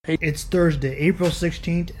It's Thursday, April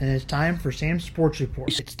 16th, and it's time for Sam's Sports Report.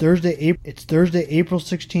 It's Thursday, April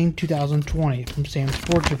 16th, 2020, from Sam's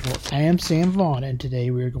Sports Report. I am Sam Vaughn, and today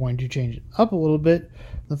we are going to change it up a little bit.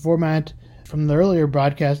 The format from the earlier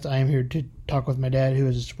broadcast, I am here to talk with my dad, who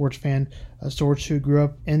is a sports fan of sorts, who grew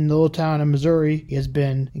up in the little town of Missouri. He has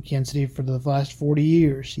been in Kansas City for the last 40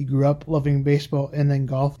 years. He grew up loving baseball and then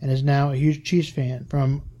golf, and is now a huge Chiefs fan,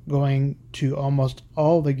 from going to almost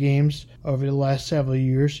all the games over the last several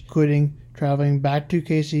years, including traveling back to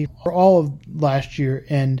KC for all of last year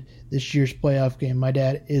and this year's playoff game. My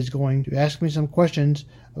dad is going to ask me some questions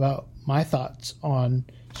about my thoughts on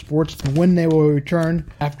sports and when they will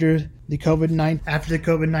return after the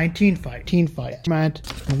COVID-19 fight.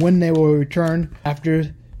 When they will return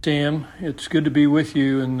after. Sam, it's good to be with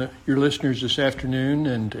you and your listeners this afternoon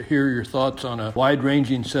and to hear your thoughts on a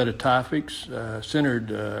wide-ranging set of topics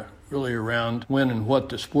centered really around when and what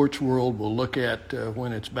the sports world will look at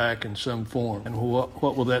when it's back in some form, and what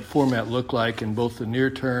will that format look like in both the near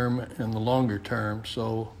term and the longer term.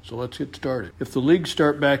 So let's get started. If the leagues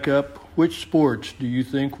start back up, which sports do you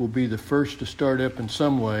think will be the first to start up in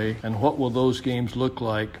some way, and what will those games look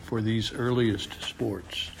like for these earliest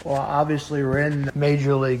sports? Well, obviously we're in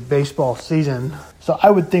Major League Baseball season, so I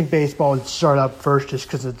would think baseball would start up first just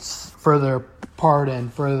because it's further apart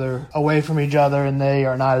and further away from each other, and they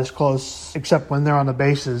are not as close, except when they're on the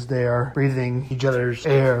bases, they are breathing each other's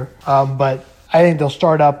air. But I think they'll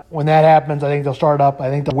start up when that happens. I think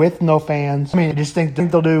they'll with no fans. I just think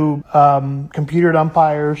they'll do computered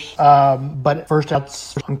umpires, but first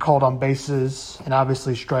outs uncalled on bases, and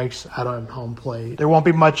obviously strikes out on home plate. There won't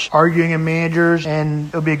be much arguing in managers, and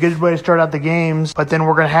it'll be a good way to start out the games, but then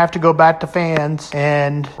we're going to have to go back to fans,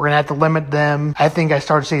 and we're going to have to limit them. I think I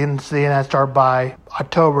start seeing that start by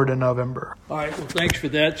October to November. All right, well, thanks for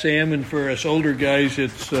that, Sam. And for us older guys,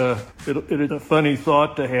 it is a funny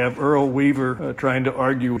thought to have Earl Weaver trying to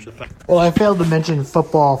argue. Well, I failed to mention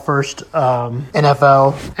football first,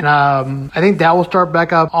 NFL, and I think that will start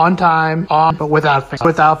back up on time, but without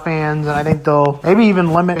fans, and I think they'll maybe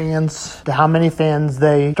even limit fans to how many fans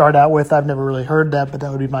they start out with. I've never really heard that, but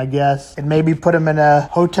that would be my guess. And maybe put them in a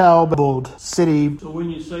hotel city. So when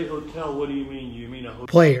you say hotel, what do you mean? You mean a hotel?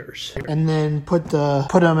 Players, and then put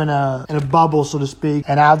them in a bubble, so to speak,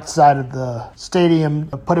 and outside of the stadium,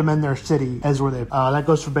 put them in their city as where they. That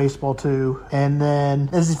goes for baseball too. And then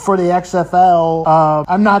this is for the XFL.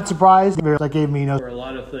 I'm not surprised. That gave me There are a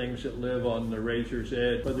lot of things that live on the razor's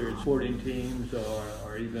edge, whether it's sporting teams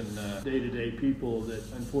or even day-to-day people that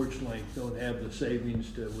unfortunately don't have the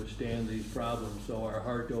savings to withstand these problems. So our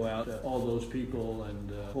heart go out to all those people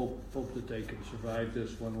and hope that they can survive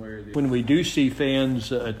this one way or the other. When we do see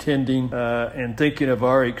fans attending and thinking of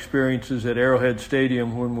our experiences at Arrowhead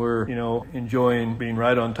Stadium when we're, enjoying being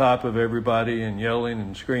right on top of everybody and yelling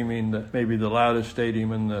and screaming, maybe the loudest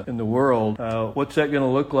stadium in the world, what's that going to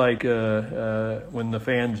look like when the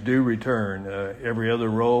fans do return? Every other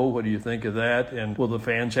row, what do you think of that? And will the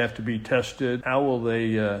fans have to be tested? How will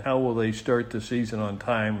they start the season on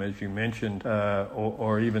time, as you mentioned,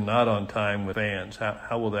 or even not on time with fans?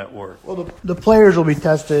 How will that work? Well, the players will be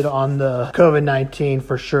tested on the COVID-19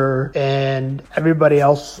 for sure, and everybody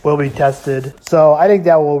else will be tested. So I think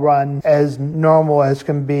that will run as normal as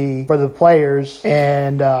can be for the players.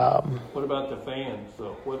 And what about the fans,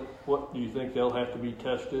 though? What do you think they'll have to be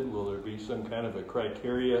tested? Will there be some kind of a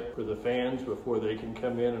criteria for the fans before they can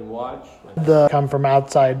come in and watch? Come from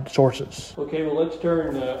outside sources. Okay, well, let's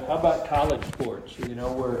turn. How about college sports?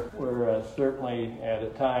 We're certainly at a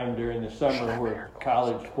time during the summer where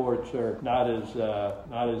college sports are not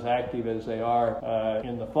as active as they are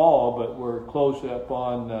in the fall, but we're close up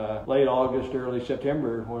on late August, early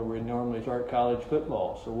September, where we normally start college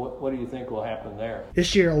football. So what do you think will happen there?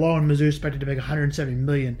 This year alone, Mizzou is expected to make $170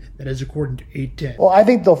 million. That is according to 810. Well, I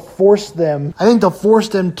think they'll force them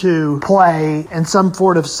to play in some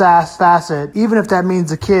sort of facet, even if that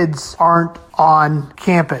means the kids aren't on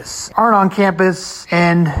campus,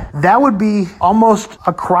 and that would be almost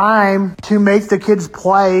a crime to make the kids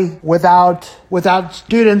play without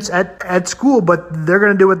students at school, but they're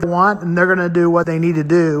going to do what they want, and they're going to do what they need to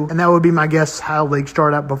do, and that would be my guess how leagues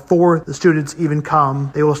start out before the students even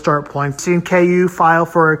come. They will start playing. Seeing KU file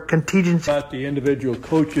for a contingency. About the individual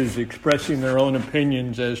coaches expressing their own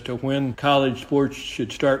opinions as to when college sports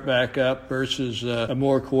should start back up versus a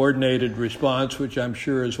more coordinated response, which I'm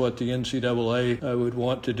sure is what the NCAA NCAA would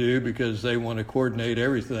want to do because they want to coordinate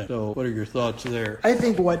everything. So what are your thoughts there? I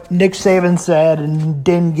think what Nick Saban said and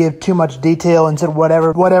didn't give too much detail and said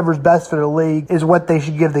whatever's best for the league is what they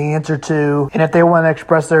should give the answer to. And if they want to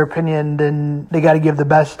express their opinion, then they got to give the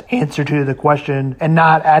best answer to the question and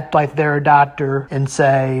not act like they're a doctor and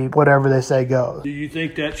say whatever they say goes. Do you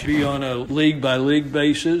think that should be on a league-by-league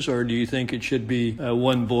basis, or do you think it should be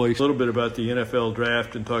one voice? A little bit about the NFL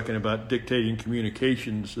draft and talking about dictating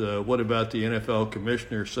communications. What about the NFL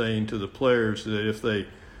commissioner saying to the players that if they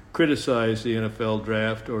criticize the NFL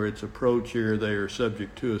draft or its approach here, they are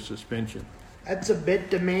subject to a suspension? That's a bit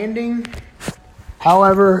demanding.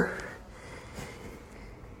 However,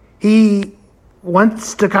 he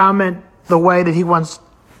wants to comment the way that he wants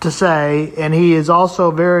to say, and he is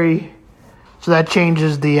also so that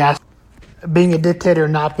changes the being a dictator or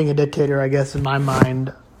not being a dictator, I guess, in my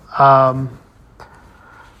mind.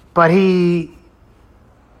 But he's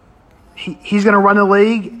going to run the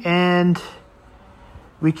league, and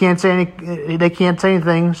they can't say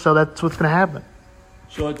anything, so that's what's going to happen.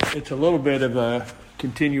 So it's a little bit of a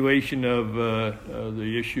continuation of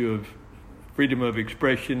the issue of freedom of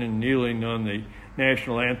expression and kneeling on the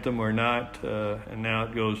national anthem or not, and now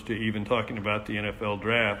it goes to even talking about the NFL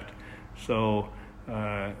draft. So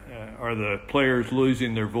are the players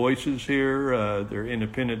losing their voices here, their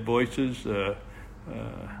independent voices?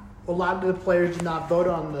 A lot of the players did not vote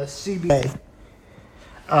on the CBA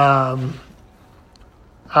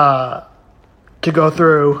to go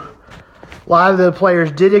through. A lot of the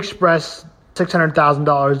players did express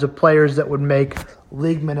 $600,000 of players that would make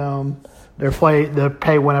league minimum. Their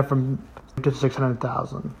pay went up from to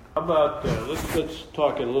 $600,000. How about let's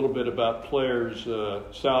talk a little bit about players'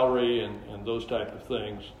 salary and those type of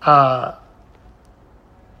things.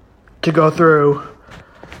 To go through,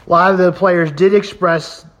 a lot of the players did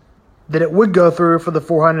express that it would go through for the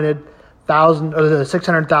 $400,000 or the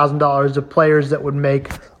 $600,000 of players that would make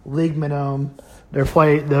league minimum. Their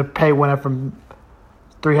pay went up from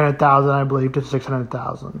 $300,000, I believe, to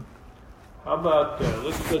 $600,000. How about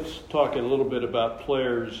let's talk a little bit about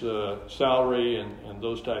players' salary and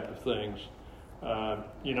those type of things.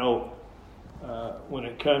 When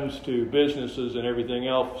it comes to businesses and everything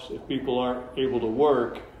else, if people aren't able to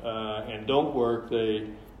work and don't work, they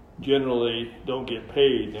generally don't get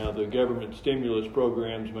paid. Now, the government stimulus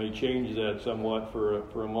programs may change that somewhat for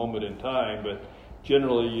a moment in time, but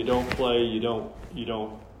generally, you don't play, you don't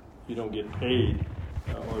get paid.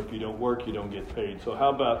 Or if you don't work, you don't get paid. So how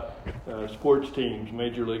about sports teams,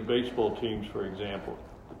 Major League Baseball teams, for example?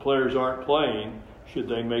 The players aren't playing. Should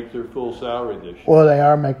they make their full salary this year? Well, they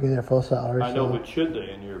are making their full salary. I know, but should they,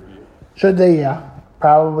 in your view? Should they? Yeah,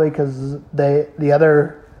 probably, because the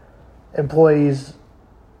other employees,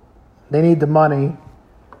 they need the money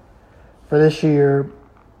for this year,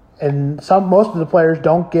 and most of the players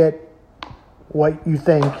don't get what you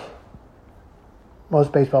think.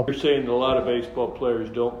 Most baseball. You're saying that a lot of baseball players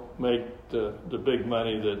don't make the big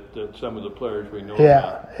money that some of the players we know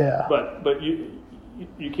about. Yeah. But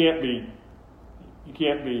you can't be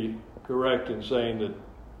correct in saying that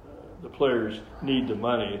the players need the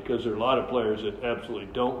money, because there are a lot of players that absolutely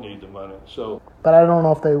don't need the money. So. But I don't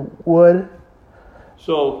know if they would.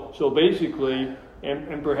 So basically,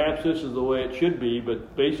 and perhaps this is the way it should be,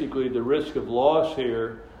 but basically the risk of loss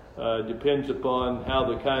here depends upon how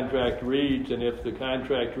the contract reads, and if the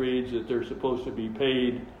contract reads that they're supposed to be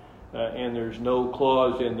paid and there's no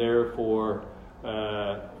clause in there for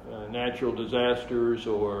natural disasters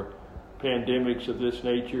or pandemics of this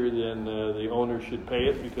nature, then the owners should pay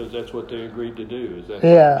it because that's what they agreed to do. Is that what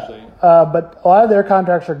you're saying? But a lot of their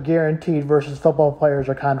contracts are guaranteed versus football players'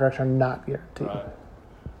 contracts are not guaranteed. Right.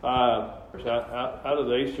 How do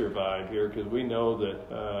they survive here? Because we know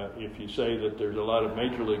that if you say that there's a lot of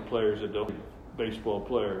major league players that don't baseball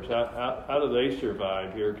players, how do they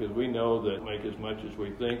survive here? Because we know that make as much as we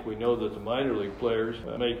think. We know that the minor league players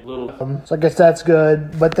make little. So I guess that's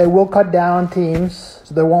good, but they will cut down teams,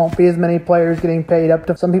 so there won't be as many players getting paid up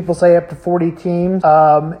to. Some people say up to 40 teams,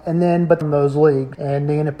 but from those leagues, and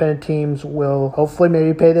the independent teams will hopefully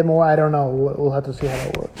maybe pay them more. I don't know. We'll have to see how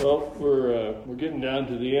that works. Well, we're getting down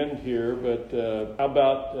to the end here, but how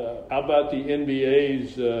about the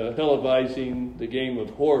NBA's televising the game of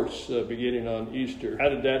horse beginning on Easter? How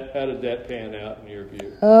did that pan out in your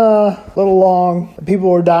view? A little long. People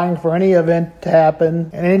were dying for any event to happen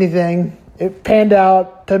and anything. It panned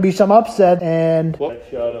out to be some upset, and that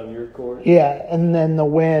shot on your court. Yeah, and then the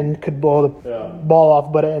wind could blow the ball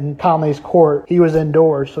off. But in Conley's court, he was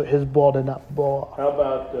indoors, so his ball did not blow off. How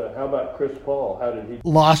about Chris Paul? How did he?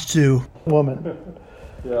 Lost to woman.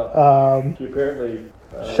 Yeah. He apparently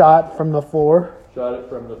shot from the floor. Shot it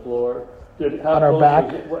from the floor. on our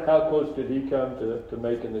back. How close did he come to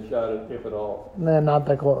making the shot, if at all? Nah, not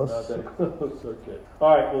that close. Not that close, okay.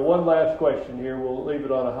 All right, well, one last question here. We'll leave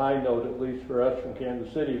it on a high note, at least for us from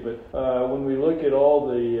Kansas City. But when we look at all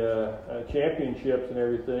the championships and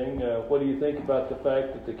everything, what do you think about the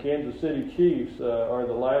fact that the Kansas City Chiefs are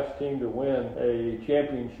the last team to win a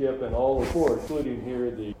championship in all the four, including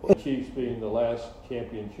here the Chiefs being the last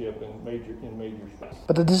championship in major sports?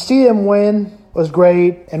 But to see them win was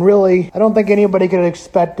great, and really, I don't think anybody could have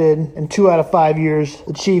expected in 2 out of 5 years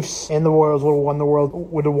the Chiefs and the Royals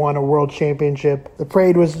would have won a world championship. The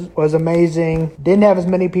parade was amazing. Didn't have as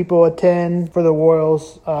many people attend for the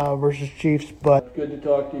Royals versus Chiefs, but good to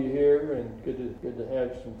talk to you here, and good to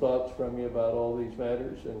have some thoughts from you about all these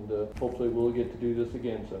matters, and hopefully we'll get to do this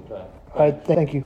again sometime. All right, thank you.